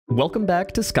Welcome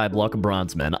back to Skyblock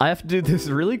Bronzeman. I have to do this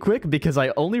really quick because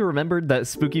I only remembered that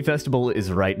Spooky Festival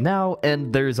is right now,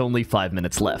 and there's only 5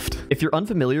 minutes left. If you're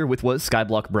unfamiliar with what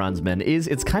Skyblock Bronzeman is,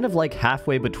 it's kind of like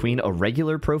halfway between a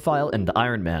regular profile and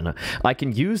Iron Man. I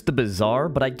can use the Bazaar,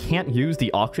 but I can't use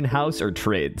the auction house or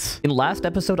trades. In last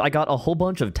episode, I got a whole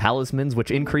bunch of talismans,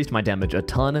 which increased my damage a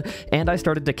ton, and I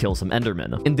started to kill some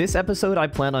Endermen. In this episode, I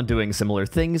plan on doing similar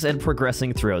things and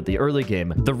progressing throughout the early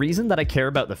game. The reason that I care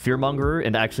about the Fearmongerer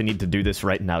and actually need to do this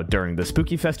right now during the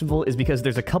Spooky Festival is because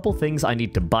there's a couple things I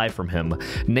need to buy from him,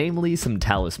 namely some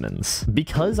talismans.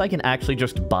 Because I can actually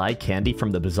just buy candy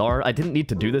from the Bazaar, I didn't need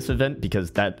to do this event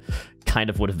because that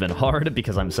kind of would have been hard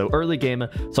because I'm so early game,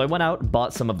 so I went out,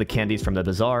 bought some of the candies from the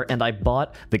Bazaar, and I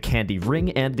bought the candy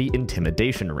ring and the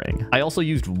intimidation ring. I also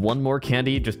used one more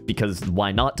candy just because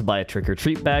why not, to buy a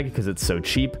trick-or-treat bag because it's so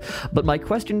cheap, but my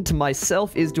question to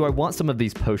myself is, do I want some of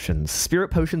these potions? Spirit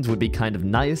potions would be kind of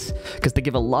nice because they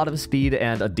give a lot of speed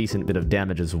and a decent bit of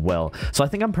damage as well, so I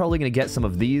think I'm probably going to get some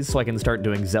of these so I can start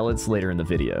doing Zealots later in the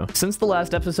video. Since the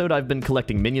last episode, I've been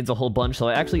collecting minions a whole bunch, so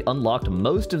I actually unlocked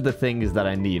most of the things that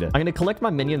I need. I'm going to collect my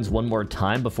minions one more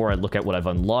time before I look at what I've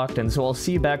unlocked, and so I'll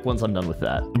see you back once I'm done with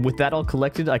that. With that all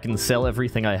collected, I can sell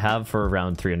everything I have for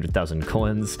around 300,000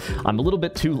 coins. I'm a little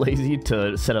bit too lazy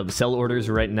to set up sell orders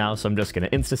right now, so I'm just going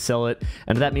to insta-sell it,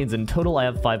 and that means in total I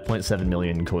have 5.7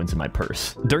 million coins in my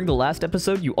purse. During the last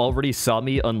episode, you already saw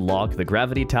me unlock the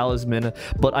gravity talisman,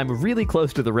 but I'm really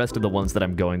close to the rest of the ones that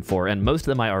I'm going for, and most of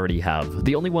them I already have.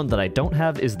 The only one that I don't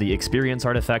have is the experience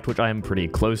artifact, which I am pretty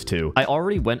close to. I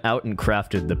already went out and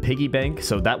crafted the piggy bank,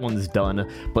 so that one's done,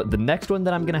 but the next one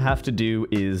that I'm gonna have to do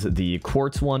is the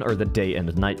quartz one, or the day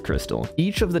and night crystal.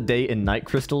 Each of the day and night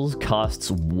crystals costs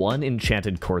 1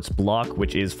 enchanted quartz block,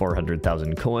 which is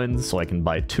 400,000 coins, so I can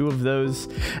buy 2 of those,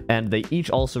 and they each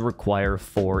also require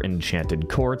 4 enchanted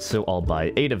quartz, so I'll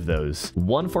buy 8 of those.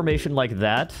 One formation like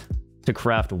that to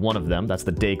craft one of them, that's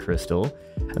the day crystal,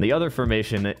 and the other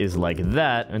formation is like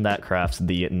that, and that crafts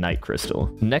the night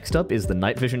crystal. Next up is the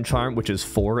night vision charm, which is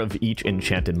 4 of each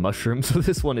enchanted mushroom, so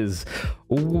this one is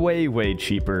way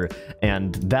cheaper,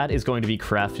 and that is going to be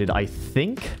crafted, I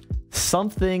think,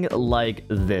 something like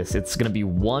this. It's going to be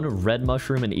 1 red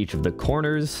mushroom in each of the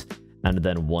corners, and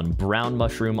then 1 brown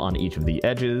mushroom on each of the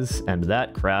edges, and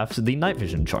that crafts the night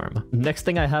vision charm. Next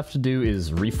thing I have to do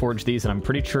is reforge these, and I'm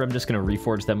pretty sure I'm just going to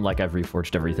reforge them like I've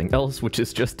reforged everything else, which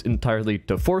is just entirely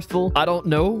too forceful. I don't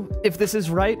know if this is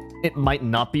right. It might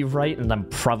not be right, and I'm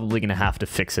probably going to have to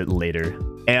fix it later.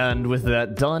 And with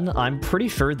that done, I'm pretty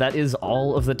sure that is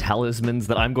all of the talismans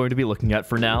that I'm going to be looking at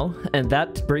for now, and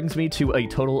that brings me to a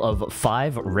total of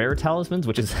 5 rare talismans,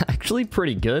 which is actually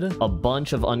pretty good. A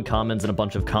bunch of uncommons and a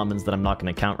bunch of commons that I'm not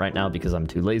going to count right now because I'm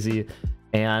too lazy.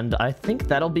 And I think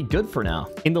that'll be good for now.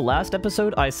 In the last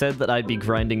episode, I said that I'd be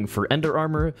grinding for ender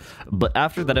armor, but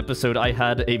after that episode, I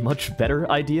had a much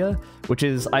better idea, which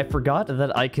is I forgot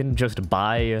that I can just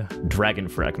buy dragon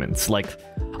fragments. Like,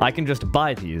 I can just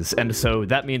buy these, and so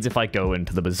that means if I go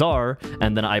into the Bazaar,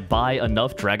 and then I buy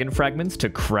enough dragon fragments to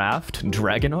craft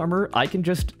dragon armor, I can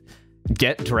just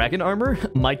get dragon armor.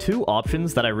 My 2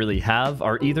 options that I really have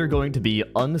are either going to be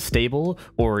unstable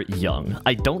or young.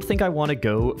 I don't think I want to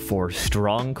go for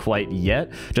strong quite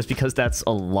yet, just because that's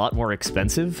a lot more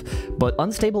expensive, but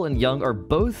unstable and young are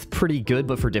both pretty good,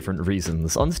 but for different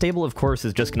reasons. Unstable, of course,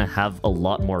 is just going to have a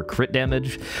lot more crit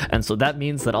damage, and so that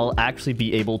means that I'll actually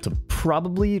be able to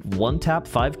probably one-tap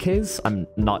 5Ks. I'm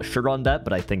not sure on that,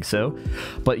 but I think so.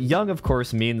 But young, of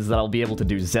course, means that I'll be able to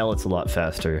do Zealots a lot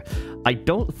faster. I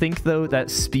don't think, though,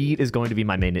 that speed is going to be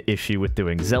my main issue with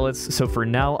doing Zealots, so for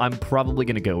now, I'm probably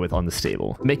going to go with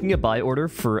unstable. Making a buy order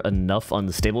for enough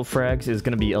unstable frags is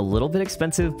going to be a little bit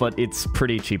expensive, but it's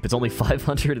pretty cheap. It's only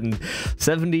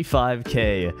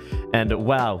 575k, and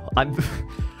wow,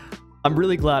 I'm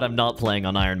really glad I'm not playing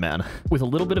on Iron Man. With a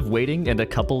little bit of waiting and a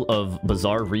couple of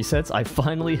Bazaar resets, I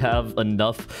finally have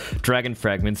enough dragon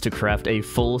fragments to craft a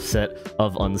full set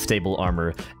of unstable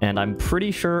armor, and I'm pretty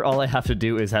sure all I have to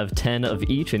do is have 10 of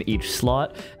each in each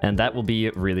slot, and that will be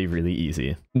really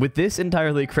easy. With this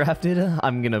entirely crafted,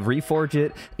 I'm gonna reforge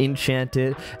it, enchant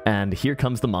it, and here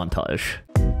comes the montage.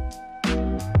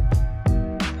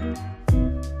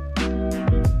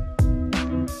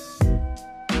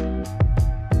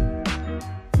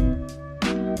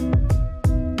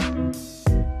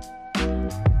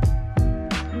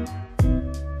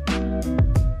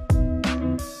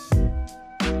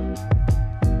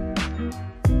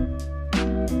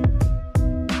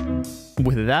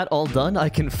 With that all done, I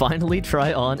can finally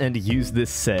try on and use this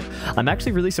set. I'm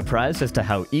actually really surprised as to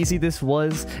how easy this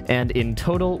was, and in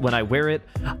total, when I wear it,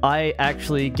 I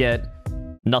actually get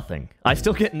Nothing. I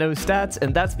still get no stats,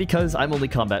 and that's because I'm only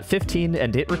combat 15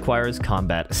 and it requires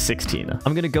combat 16.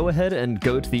 I'm gonna go ahead and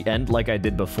go to the end like I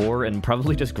did before and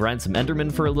probably just grind some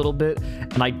Enderman for a little bit,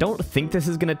 and I don't think this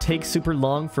is gonna take super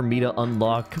long for me to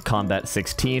unlock combat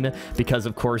 16 because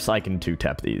of course I can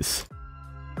 2-tap these.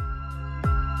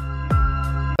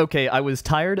 Okay, I was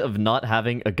tired of not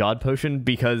having a god potion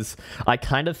because I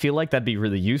kind of feel like that'd be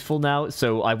really useful now,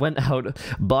 so I went out,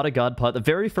 bought a god pot, the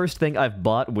very first thing I've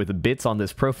bought with bits on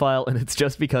this profile, and it's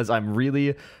just because I'm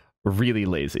really, really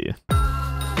lazy.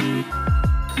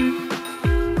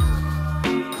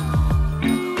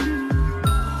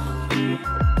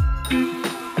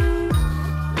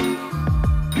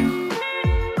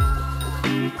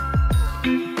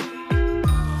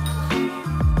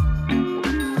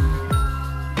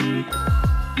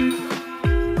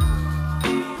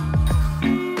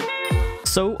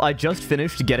 So I just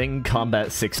finished getting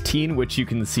combat 16, which you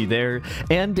can see there,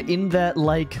 and in that,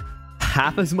 like,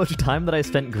 half as much time that I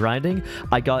spent grinding,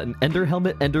 I got an ender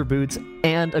helmet, ender boots,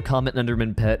 and a common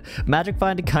enderman pet. Magic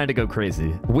Find kinda go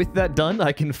crazy. With that done,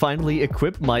 I can finally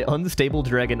equip my unstable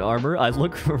dragon armor. I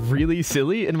look really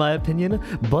silly in my opinion,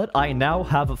 but I now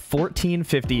have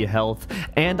 1450 health,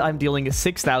 and I'm dealing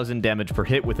 6000 damage per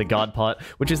hit with a god pot,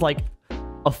 which is like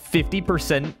a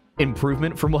 50%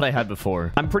 improvement from what I had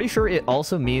before. I'm pretty sure it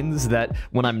also means that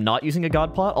when I'm not using a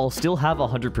god pot, I'll still have a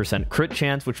 100% crit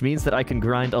chance, which means that I can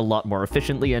grind a lot more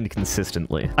efficiently and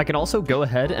consistently. I can also go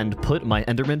ahead and put my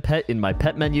enderman pet in my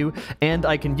pet menu, and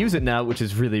I can use it now, which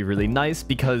is really, really nice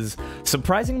because,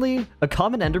 surprisingly, a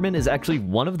common enderman is actually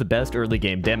one of the best early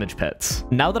game damage pets.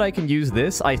 Now that I can use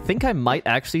this, I think I might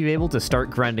actually be able to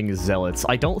start grinding Zealots.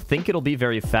 I don't think it'll be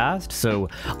very fast, so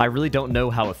I really don't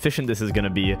know how efficient this is going to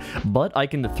be, but I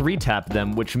can 3-tap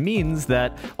them, which means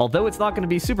that although it's not going to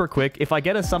be super quick, if I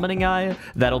get a summoning eye,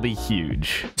 that'll be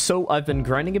huge. So I've been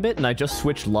grinding a bit, and I just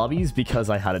switched lobbies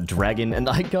because I had a dragon, and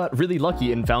I got really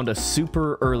lucky and found a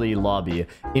super early lobby.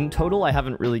 In total, I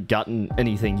haven't really gotten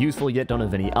anything useful yet, don't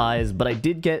have any eyes, but I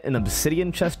did get an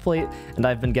obsidian chestplate, and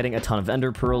I've been getting a ton of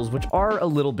ender pearls, which are a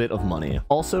little bit of money.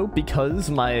 Also,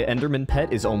 because my enderman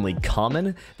pet is only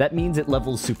common, that means it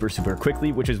levels super, super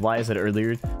quickly, which is why I said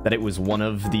earlier that it was one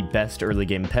of the best early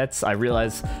game pets. I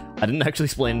realize I didn't actually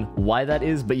explain why that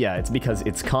is, but yeah, it's because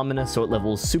it's common, so it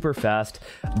levels super fast,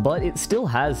 but it still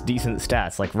has decent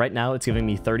stats. Like right now, it's giving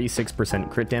me 36%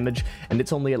 crit damage, and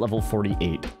it's only at level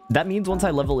 48. That means once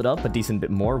I level it up a decent bit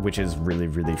more, which is really,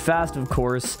 really fast, of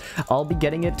course, I'll be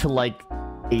getting it to like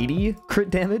 80 crit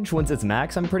damage once it's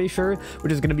max, I'm pretty sure,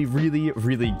 which is going to be really,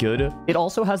 really good. It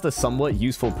also has the somewhat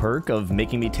useful perk of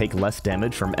making me take less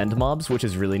damage from end mobs, which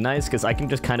is really nice because I can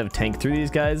just kind of tank through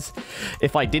these guys.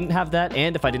 If I didn't have that,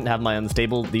 and if I didn't have my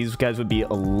unstable, these guys would be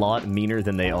a lot meaner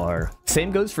than they are.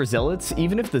 Same goes for Zealots.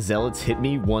 Even if the Zealots hit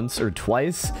me once or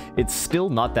twice, it's still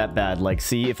not that bad. Like,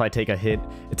 see, if I take a hit,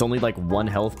 it's only like 1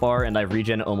 health bar, and I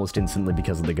regen almost instantly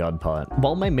because of the god pot.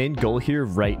 While my main goal here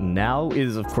right now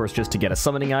is, of course, just to get a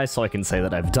summoning eye so I can say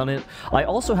that I've done it, I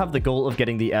also have the goal of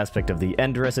getting the aspect of the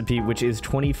end recipe, which is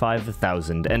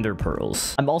 25,000 ender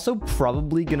pearls. I'm also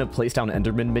probably gonna place down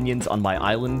enderman minions on my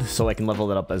island so I can level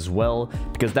that up as well,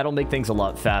 because that'll make things a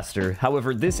lot faster.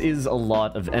 However, this is a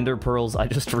lot of ender pearls. I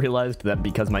just realized that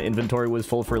because my inventory was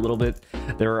full for a little bit,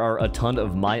 there are a ton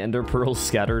of my ender pearls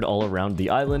scattered all around the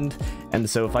island, and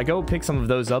so if I go pick some of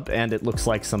those up and it looks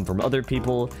like some from other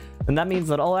people, then that means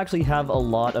that I'll actually have a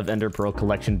lot of ender pearl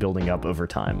collection building up over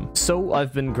time. So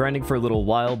I've been grinding for a little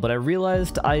while, but I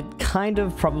realized I kind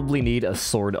of probably need a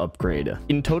sword upgrade.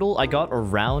 In total, I got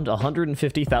around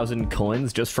 150,000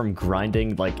 coins just from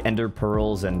grinding like ender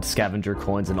pearls and scavenger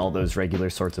coins and all those regular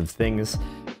sorts of things.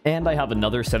 And I have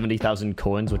another 70,000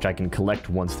 coins, which I can collect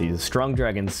once these strong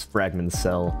dragons fragments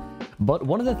sell. But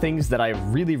one of the things that I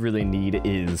really, really need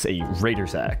is a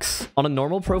Raider's Axe. On a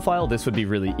normal profile, this would be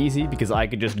really easy because I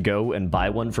could just go and buy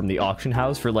one from the auction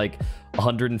house for like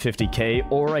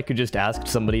 150k, or I could just ask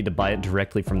somebody to buy it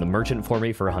directly from the merchant for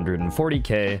me for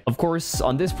 140k. Of course,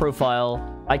 on this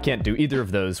profile, I can't do either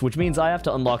of those, which means I have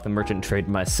to unlock the merchant trade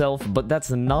myself, but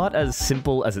that's not as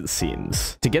simple as it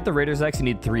seems. To get the Raider's Axe, you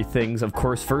need 3 things. Of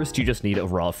course, first, you just need a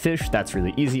raw fish. That's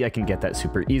really easy. I can get that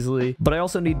super easily. But I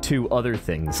also need 2 other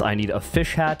things. I need a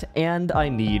fish hat, and I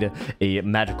need a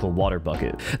magical water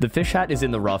bucket. The fish hat is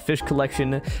in the raw fish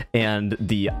collection, and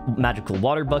the magical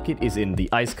water bucket is in the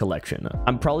ice collection.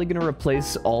 I'm probably going to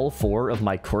replace all 4 of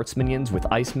my quartz minions with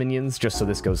ice minions, just so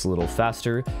this goes a little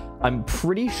faster. I'm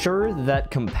pretty sure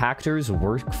that compactors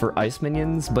work for ice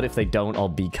minions, but if they don't, I'll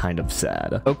be kind of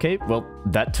sad. Okay, well,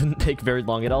 that didn't take very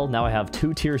long at all. Now I have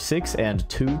 2 tier 6 and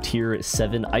 2 tier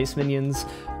 7 ice minions,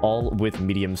 all with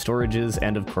medium storages,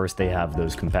 and of course they have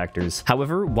those compactors.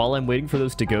 However, while I'm waiting for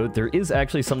those to go, there is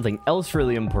actually something else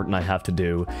really important I have to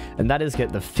do, and that is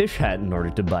get the fish hat in order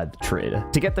to buy the trade.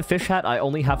 To get the fish hat, I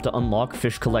only have to unlock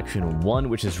fish collection 1,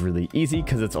 which is really easy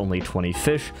because it's only 20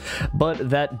 fish, but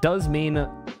that does mean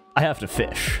I have to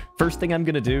fish. First thing I'm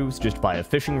gonna do is just buy a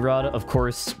fishing rod. Of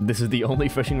course, this is the only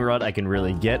fishing rod I can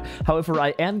really get. However,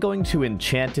 I am going to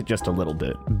enchant it just a little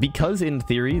bit, because in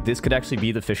theory, this could actually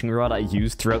be the fishing rod I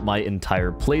used throughout my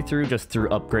entire playthrough, just through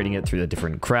upgrading it through the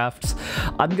different crafts.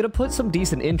 I'm gonna put some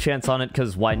decent enchants on it,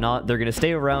 because why not? They're gonna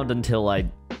stay around until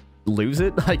I lose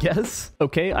it, I guess.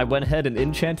 Okay, I went ahead and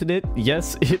enchanted it.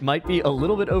 Yes, it might be a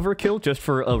little bit overkill just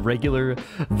for a regular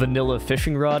vanilla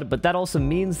fishing rod, but that also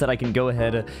means that I can go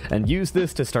ahead and use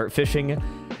this to start fishing.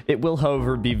 It will,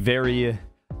 however, be very,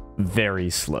 very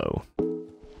slow.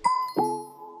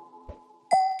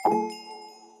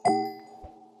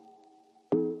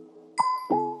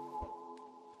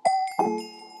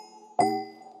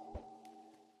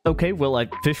 Okay, well, I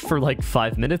fished for like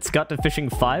 5 minutes, got to fishing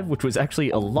 5, which was actually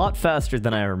a lot faster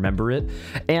than I remember it,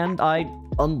 and I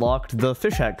unlocked the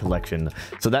fish hat collection.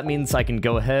 So that means I can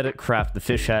go ahead, craft the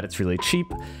fish hat, it's really cheap,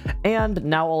 and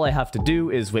now all I have to do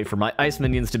is wait for my ice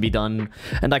minions to be done,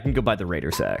 and I can go buy the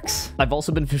Raider's Axe. I've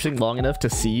also been fishing long enough to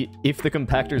see if the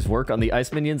compactors work on the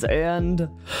ice minions, and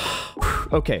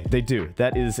okay, they do.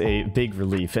 That is a big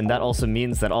relief, and that also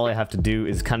means that all I have to do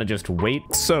is kind of just wait.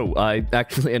 So I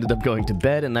actually ended up going to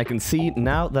bed, and I can see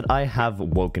now that I have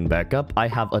woken back up, I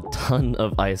have a ton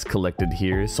of ice collected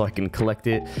here, so I can collect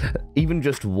it. Even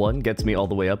just one gets me all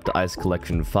the way up to ice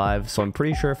collection 5, so I'm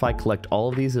pretty sure if I collect all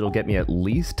of these, it'll get me at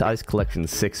least to ice collection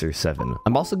 6 or 7.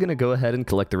 I'm also gonna go ahead and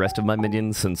collect the rest of my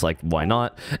minions, since, like, why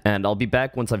not? And I'll be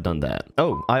back once I've done that.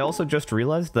 Oh, I also just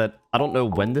realized that I don't know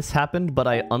when this happened, but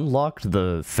I unlocked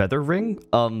the feather ring.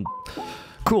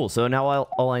 Cool, so now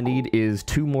all I need is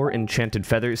 2 more enchanted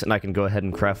feathers, and I can go ahead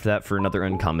and craft that for another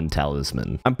uncommon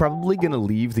talisman. I'm probably gonna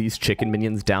leave these chicken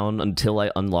minions down until I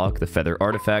unlock the feather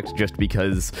artifact, just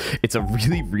because it's a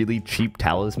really, really cheap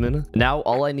talisman. Now,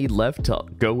 all I need left to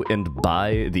go and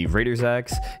buy the Raider's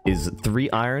Axe is 3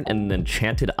 iron and an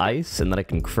enchanted ice, and then I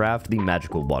can craft the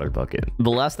magical water bucket.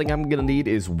 The last thing I'm gonna need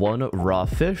is 1 raw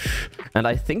fish, and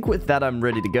I think with that I'm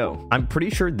ready to go. I'm pretty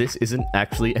sure this isn't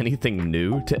actually anything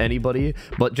new to anybody,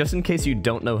 but just in case you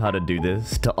don't know how to do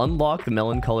this, to unlock the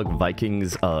Melancholic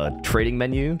Viking's trading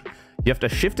menu, you have to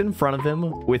shift in front of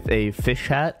him with a fish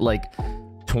hat like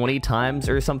 20 times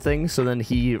or something, so then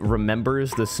he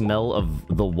remembers the smell of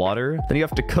the water. Then you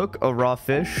have to cook a raw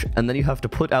fish, and then you have to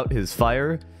put out his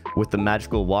fire with the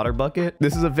magical water bucket.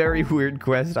 This is a very weird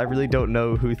quest. I really don't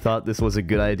know who thought this was a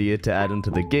good idea to add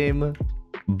into the game,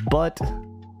 but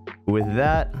with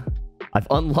that, I've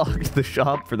unlocked the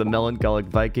shop for the Melancholic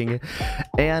Viking,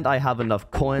 and I have enough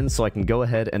coins so I can go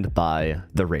ahead and buy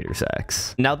the Raider's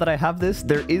Axe. Now that I have this,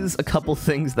 there is a couple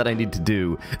things that I need to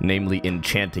do, namely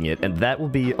enchanting it, and that will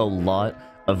be a lot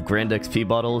of Grand XP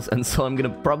bottles, and so I'm gonna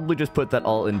probably just put that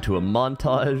all into a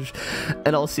montage,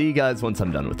 and I'll see you guys once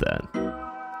I'm done with that.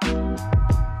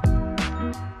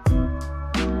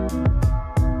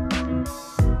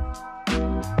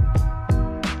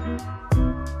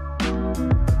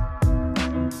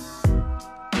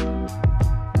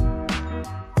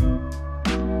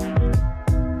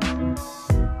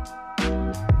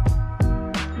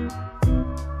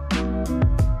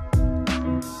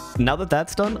 Now that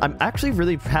that's done, I'm actually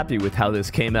really happy with how this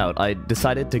came out. I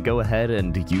decided to go ahead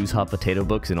and use hot potato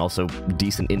books and also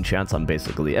decent enchants on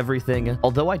basically everything.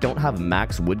 Although I don't have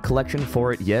max wood collection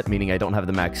for it yet, meaning I don't have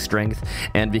the max strength,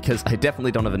 and because I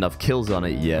definitely don't have enough kills on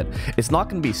it yet, it's not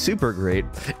going to be super great.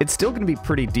 It's still going to be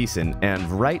pretty decent, and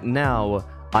right now,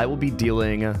 I will be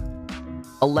dealing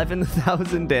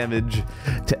 11,000 damage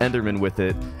to Enderman with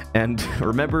it. And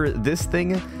remember, this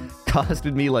thing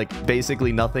costed me like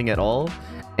basically nothing at all,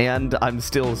 and I'm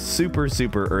still super,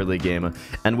 super early game.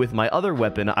 And with my other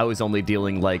weapon, I was only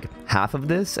dealing like half of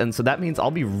this, and so that means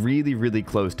I'll be really, really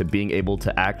close to being able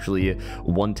to actually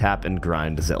one-tap and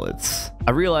grind Zealots.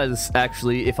 I realize,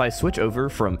 actually, if I switch over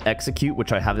from Execute,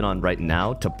 which I have it on right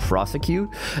now, to Prosecute,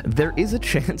 there is a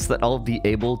chance that I'll be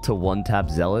able to one-tap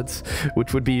Zealots,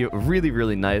 which would be really,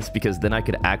 really nice, because then I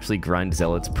could actually grind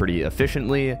Zealots pretty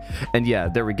efficiently. And yeah,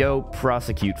 there we go.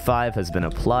 Prosecute 5 has been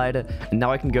applied, and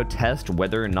now I can go test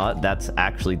whether or not that's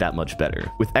actually that much better.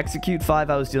 With Execute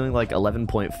 5, I was dealing like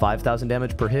 11.5 thousand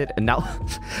damage per hit, and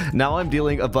now I'm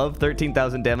dealing above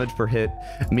 13,000 damage per hit,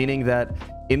 meaning that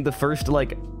in the first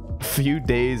like few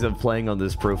days of playing on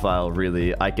this profile,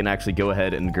 really, I can actually go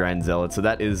ahead and grind Zealots, so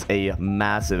that is a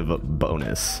massive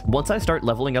bonus. Once I start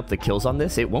leveling up the kills on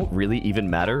this, it won't really even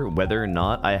matter whether or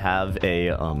not I have a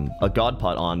god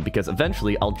pot on, because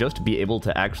eventually I'll just be able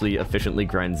to actually efficiently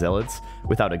grind Zealots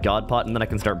without a god pot, and then I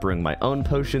can start brewing my own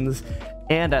potions.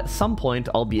 And at some point,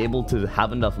 I'll be able to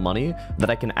have enough money that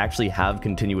I can actually have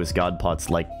continuous god pots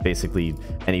like basically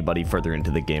anybody further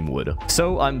into the game would.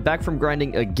 So I'm back from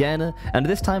grinding again, and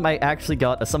this time I actually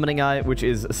got a summoning eye, which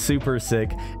is super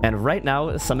sick. And right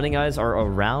now, summoning eyes are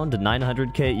around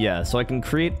 900k. Yeah, so I can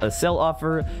create a sell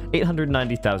offer,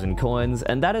 890,000 coins,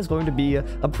 and that is going to be a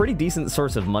pretty decent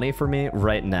source of money for me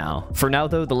right now. For now,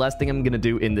 though, the last thing I'm going to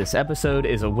do in this episode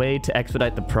is a way to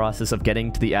expedite the process of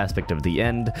getting to the aspect of the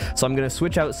end. So I'm going to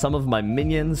switch out some of my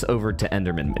minions over to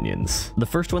Enderman minions. The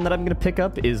first one that I'm going to pick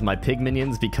up is my pig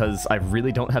minions, because I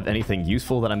really don't have anything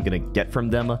useful that I'm going to get from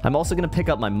them. I'm also going to pick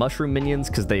up my mushroom minions,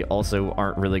 because they also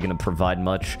aren't really going to provide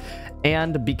much.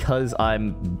 And because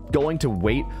I'm going to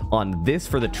wait on this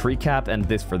for the tree cap and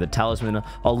this for the talisman,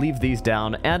 I'll leave these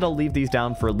down, and I'll leave these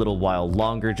down for a little while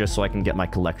longer just so I can get my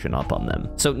collection up on them.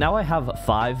 So now I have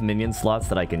 5 minion slots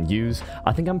that I can use.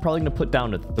 I think I'm probably going to put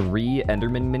down 3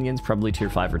 Enderman minions, probably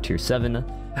tier 5 or tier 7.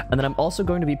 And then I'm also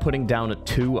going to be putting down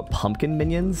 2 pumpkin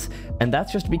minions, and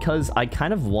that's just because I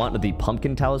kind of want the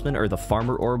pumpkin talisman, or the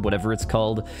farmer orb, whatever it's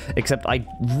called, except I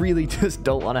really just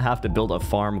don't want to have to build a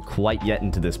farm quite yet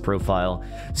into this profile.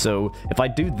 So if I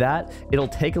do that, it'll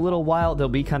take a little while, they'll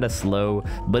be kind of slow,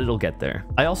 but it'll get there.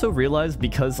 I also realized,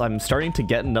 because I'm starting to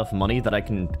get enough money that I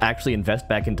can actually invest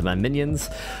back into my minions,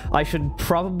 I should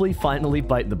probably finally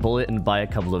bite the bullet and buy a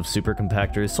couple of super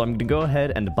compactors. So I'm going to go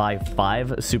ahead and buy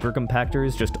 5 super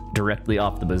compactors just directly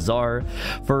off the bazaar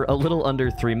for a little under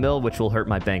 3 mil, which will hurt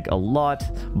my bank a lot,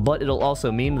 but it'll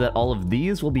also mean that all of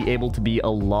these will be able to be a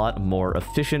lot more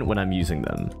efficient when I'm using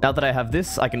them. Now that I have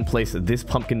this, I can place this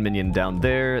pumpkin minion down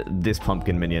there, this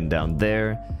pumpkin minion down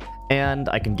there, and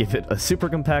I can give it a super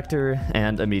compactor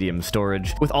and a medium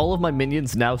storage. With all of my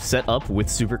minions now set up with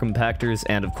super compactors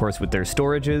and of course with their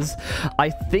storages, I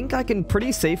think I can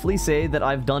pretty safely say that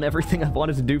I've done everything I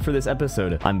wanted to do for this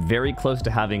episode. I'm very close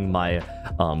to having my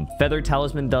feather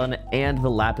talisman done and the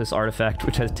lapis artifact,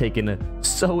 which has taken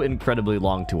so incredibly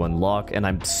long to unlock, and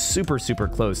I'm super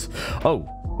close. Oh,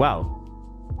 wow.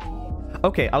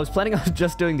 Okay, I was planning on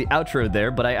just doing the outro there,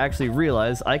 but I actually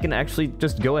realized I can actually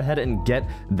just go ahead and get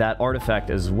that artifact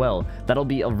as well. That'll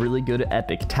be a really good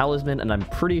epic talisman, and I'm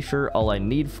pretty sure all I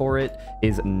need for it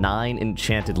is 9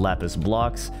 enchanted lapis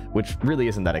blocks, which really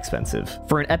isn't that expensive.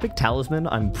 For an epic talisman,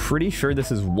 I'm pretty sure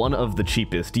this is one of the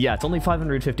cheapest. Yeah, it's only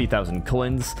 550,000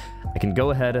 coins. I can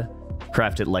go ahead,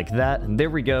 craft it like that, and there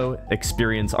we go.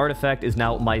 Experience artifact is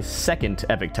now my 2nd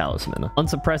epic talisman.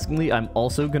 Unsurprisingly, I'm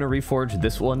also going to reforge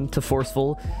this one to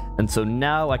forceful, and so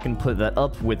now I can put that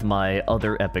up with my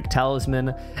other epic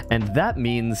talisman, and that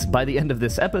means by the end of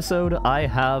this episode, I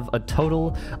have a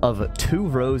total of 2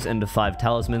 rows and 5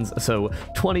 talismans, so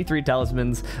 23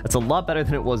 talismans. That's a lot better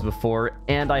than it was before,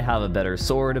 and I have a better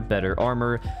sword, better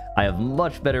armor, I have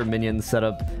much better minions set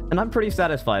up, and I'm pretty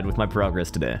satisfied with my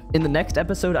progress today. In the next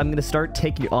episode, I'm going to start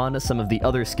taking on some of the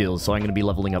other skills, so I'm going to be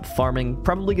leveling up farming,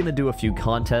 probably going to do a few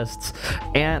contests,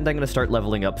 and I'm going to start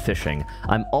leveling up fishing.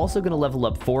 I'm also going to level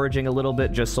up foraging a little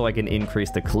bit, just so I can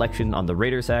increase the collection on the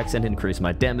Raider's Axe and increase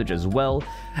my damage as well,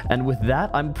 and with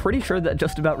that, I'm pretty sure that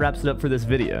just about wraps it up for this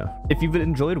video. If you've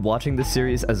enjoyed watching this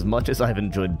series as much as I've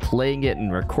enjoyed playing it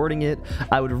and recording it,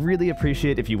 I would really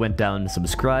appreciate if you went down,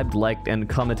 subscribed, liked, and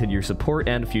commented your support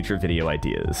and future video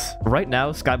ideas. Right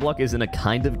now, Skyblock is in a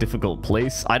kind of difficult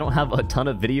place. I don't have a ton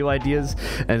of video ideas,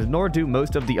 and nor do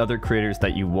most of the other creators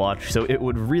that you watch, so it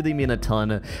would really mean a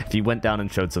ton if you went down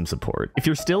and showed some support. If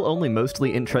you're still only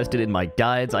mostly interested in my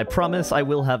guides, I promise I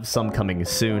will have some coming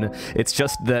soon. It's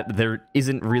just that there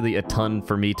isn't really a ton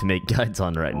for me to make guides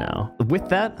on right now. With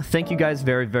that, thank you guys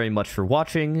very much for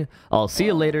watching. I'll see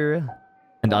you later,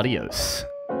 and adios.